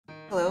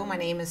Hello, my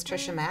name is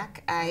Tricia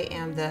Mack. I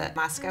am the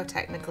Moscow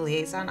Technical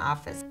Liaison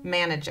Office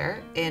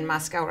Manager in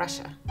Moscow,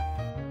 Russia.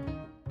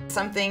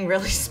 Something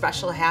really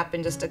special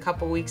happened just a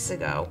couple weeks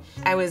ago.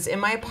 I was in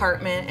my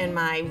apartment and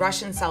my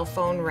Russian cell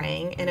phone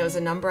rang, and it was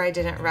a number I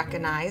didn't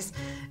recognize,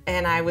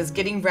 and I was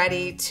getting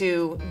ready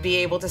to be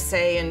able to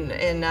say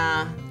in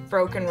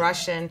broken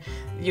Russian,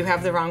 "You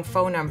have the wrong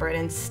phone number," and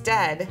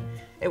instead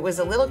it was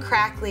a little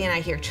crackly and I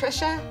hear,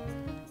 "Tricia?"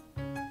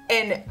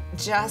 And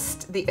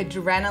just the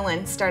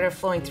adrenaline started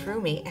flowing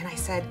through me, and I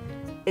said,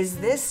 "Is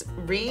this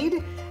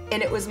Reed?"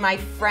 And it was my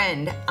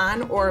friend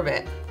on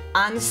orbit,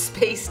 on the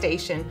space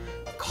station,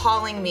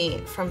 calling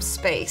me from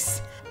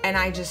space. And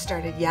I just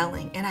started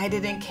yelling, and I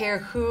didn't care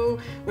who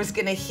was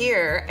gonna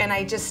hear, and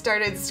I just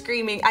started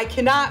screaming, "I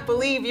cannot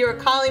believe you're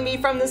calling me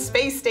from the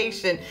space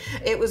station."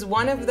 It was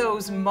one of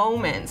those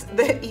moments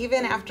that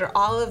even after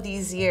all of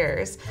these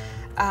years,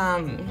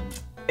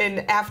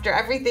 and after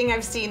everything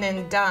I've seen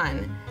and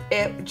done,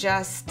 it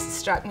just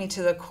struck me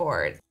to the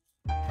core.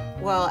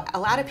 Well, a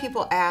lot of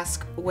people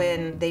ask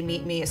when they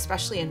meet me,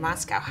 especially in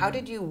Moscow, how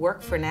did you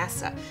work for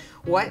NASA?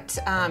 What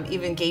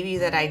even gave you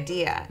that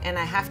idea? And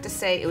I have to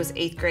say it was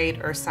 8th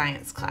grade or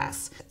science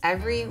class.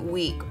 Every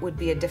week would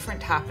be a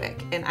different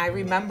topic, and I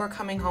remember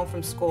coming home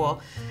from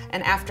school,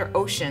 and after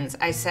oceans,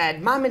 I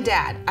said, "Mom and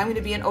Dad, I'm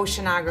gonna be an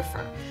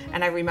oceanographer."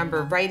 And I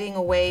remember writing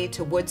away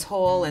to Woods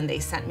Hole, and they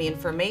sent me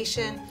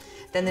information.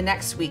 Then the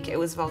next week it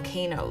was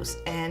volcanoes,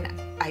 and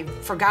I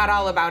forgot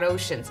all about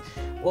oceans.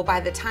 Well, by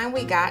the time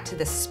we got to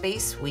the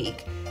space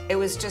week, it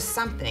was just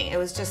something. It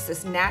was just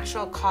this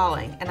natural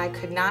calling, and I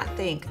could not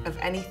think of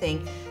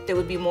anything that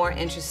would be more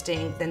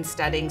interesting than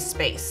studying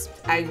space.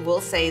 I will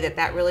say that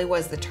that really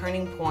was the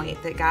turning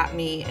point that got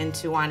me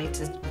into wanting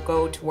to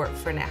go to work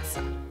for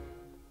NASA.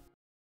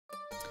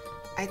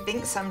 I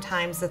think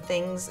sometimes the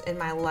things in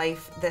my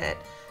life that,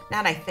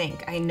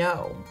 I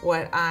know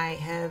what I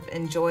have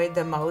enjoyed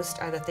the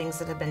most are the things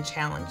that have been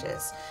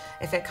challenges.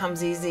 If it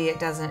comes easy, it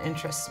doesn't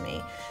interest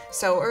me.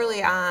 So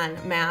early on,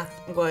 math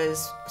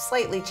was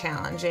slightly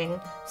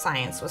challenging,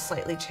 science was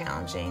slightly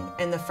challenging,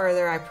 and the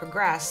further I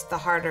progressed, the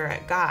harder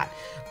it got.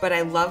 But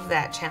I loved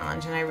that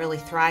challenge, and I really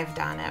thrived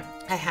on it.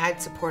 I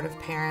had supportive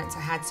parents,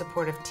 I had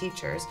supportive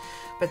teachers,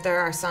 but there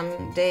are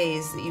some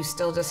days that you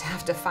still just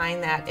have to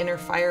find that inner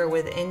fire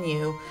within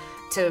you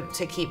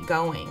to keep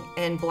going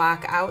and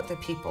block out the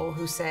people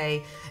who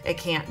say it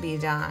can't be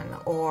done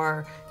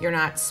or you're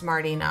not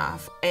smart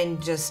enough, and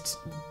just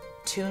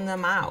tune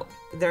them out.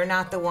 They're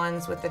not the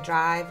ones with the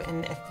drive,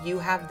 and if you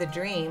have the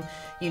dream,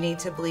 you need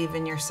to believe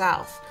in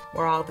yourself.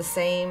 We're all the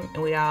same,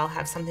 and we all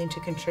have something to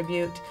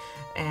contribute,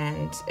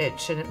 and it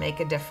shouldn't make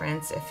a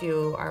difference if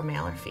you are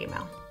male or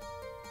female.